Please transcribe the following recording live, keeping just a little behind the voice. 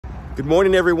Good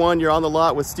morning, everyone. You're on the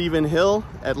lot with Stephen Hill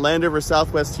at Landover,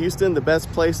 Southwest Houston, the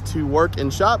best place to work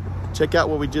and shop. Check out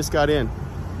what we just got in.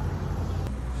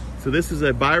 So this is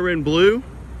a Byron Blue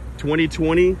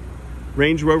 2020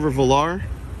 Range Rover Velar.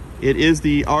 It is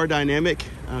the R Dynamic.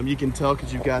 You can tell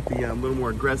because you've got the little more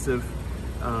aggressive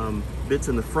bits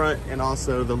in the front, and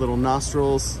also the little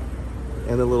nostrils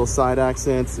and the little side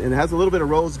accents. And it has a little bit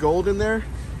of rose gold in there,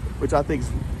 which I think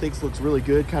looks really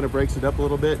good. Kind of breaks it up a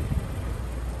little bit.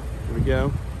 There we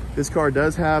go. This car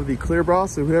does have the clear bra,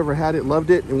 so whoever had it loved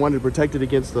it and wanted to protect it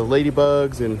against the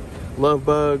ladybugs and love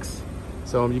bugs.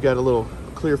 So you got a little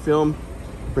clear film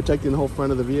protecting the whole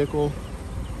front of the vehicle.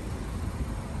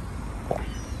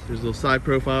 There's a little side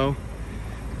profile.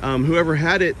 Whoever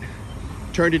had it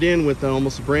turned it in with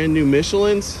almost brand new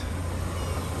Michelins,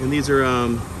 and these are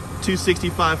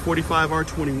 265/45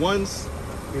 R21s.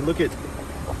 I mean, look at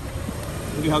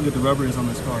how good the rubber is on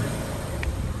this car.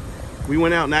 We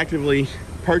went out and actively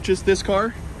purchased this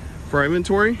car for our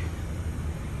inventory.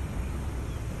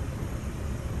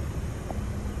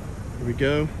 Here we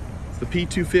go. It's the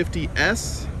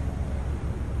P250S.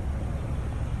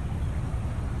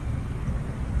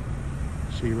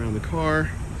 Show you around the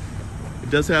car. It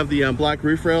does have the black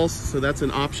roof rails, so that's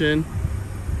an option.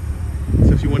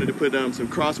 So if you wanted to put some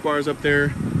crossbars up there,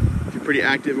 if you're pretty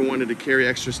active and wanted to carry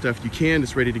extra stuff, you can.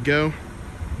 It's ready to go.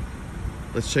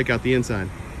 Let's check out the inside.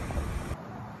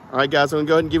 All right, guys, I'm gonna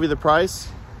go ahead and give you the price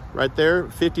right there,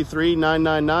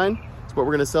 $53,999. That's what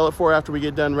we're gonna sell it for after we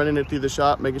get done running it through the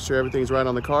shop, making sure everything's right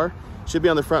on the car. Should be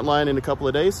on the front line in a couple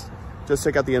of days. Just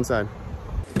check out the inside.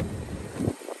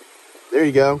 There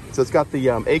you go. So it's got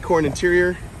the Acorn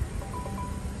interior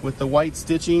with the white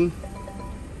stitching.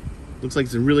 Looks like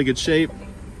it's in really good shape.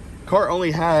 Car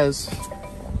only has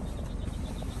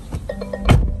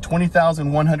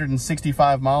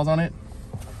 20,165 miles on it.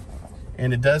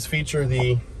 And it does feature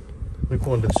the, let me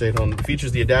pull into the shade on. It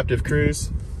features the adaptive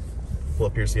cruise. Pull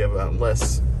up here so you have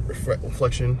less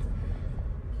reflection.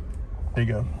 There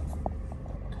you go.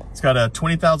 It's got a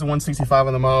 20,165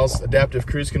 on the miles, adaptive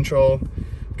cruise control.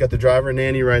 Got the driver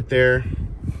nanny right there.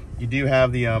 You do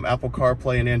have the Apple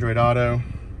CarPlay and Android Auto.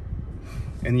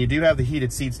 And you do have the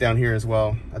heated seats down here as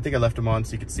well. I think I left them on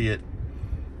so you could see it.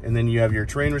 And then you have your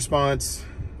terrain response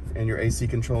and your AC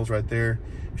controls right there.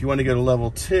 If you want to go to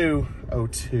level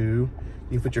 202,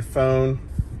 you can put your phone,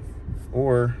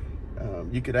 or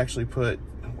you could actually put,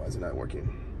 why is it not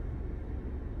working?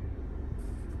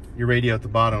 Your radio at the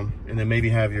bottom, and then maybe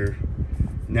have your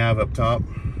nav up top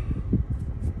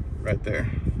right there.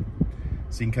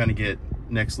 So you can kind of get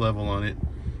next level on it.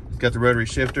 It's got the rotary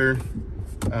shifter,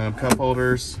 cup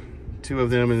holders, 2 of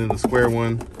them, and then the square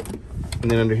one.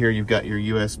 And then under here, you've got your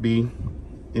USB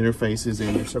interfaces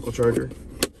and your circle charger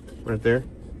right there.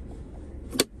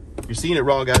 You're seeing it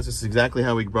raw, guys. This is exactly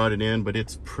how we brought it in, but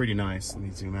it's pretty nice. Let me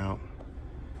zoom out.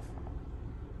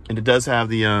 And it does have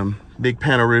the big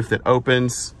panel roof that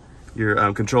opens.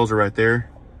 Your controls are right there.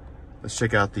 Let's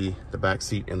check out the back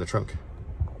seat and the trunk.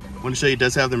 I want to show you, it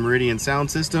does have the Meridian sound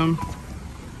system.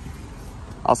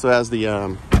 Also has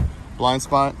the blind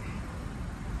spot,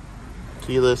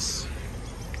 keyless.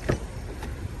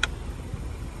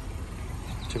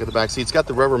 Check out the back seat. It's got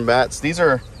the rubber mats. These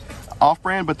are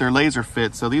off-brand, but they're laser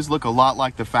fit, so these look a lot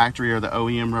like the factory or the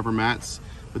OEM rubber mats.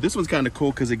 But this one's kind of cool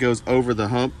because it goes over the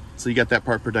hump, so you got that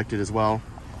part protected as well.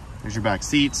 There's your back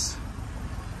seats.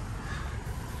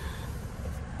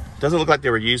 Doesn't look like they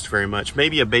were used very much.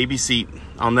 Maybe a baby seat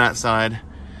on that side.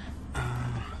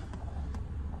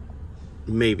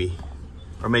 Maybe.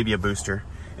 Or maybe a booster.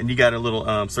 And you got a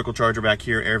little circle charger back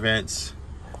here, air vents,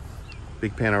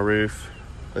 big panel roof.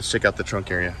 Let's check out the trunk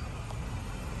area.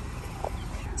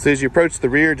 So as you approach the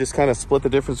rear, just kind of split the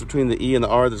difference between the E and the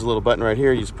R. There's a little button right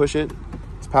here. You just push it.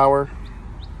 It's power.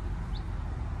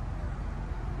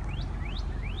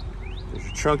 There's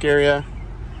your trunk area.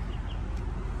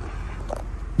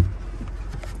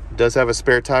 It does have a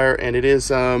spare tire, and it is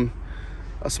a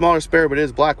smaller spare, but it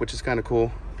is black, which is kind of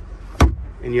cool.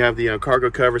 And you have the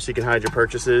cargo cover so you can hide your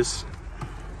purchases.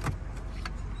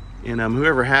 And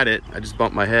whoever had it, I just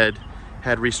bumped my head,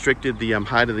 had restricted the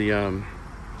height of the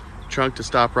trunk to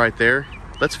stop right there.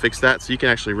 Let's fix that so you can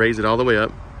actually raise it all the way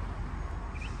up.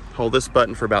 Hold this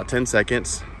button for about 10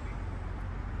 seconds.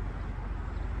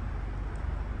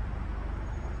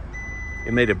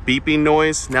 It made a beeping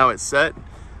noise. Now it's set.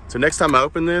 So next time I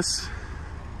open this,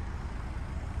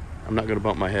 I'm not going to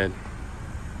bump my head.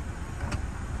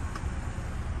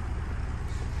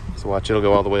 So watch, it'll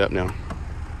go all the way up now.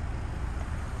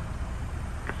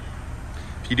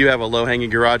 If you do have a low hanging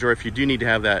garage, or if you do need to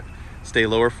have that stay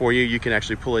lower for you, you can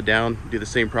actually pull it down, do the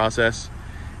same process,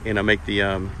 and make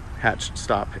the hatch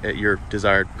stop at your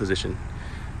desired position.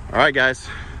 All right, guys.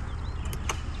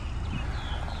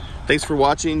 Thanks for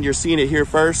watching. You're seeing it here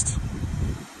first.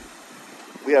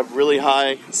 We have really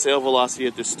high sale velocity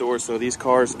at this store, so these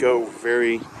cars go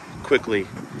very quickly.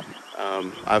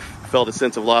 I've felt a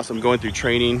sense of loss. I'm going through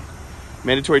training,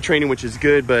 mandatory training, which is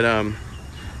good, but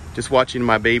just watching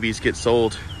my babies get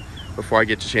sold before I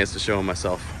get a chance to show them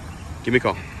myself. Give me a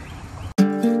call.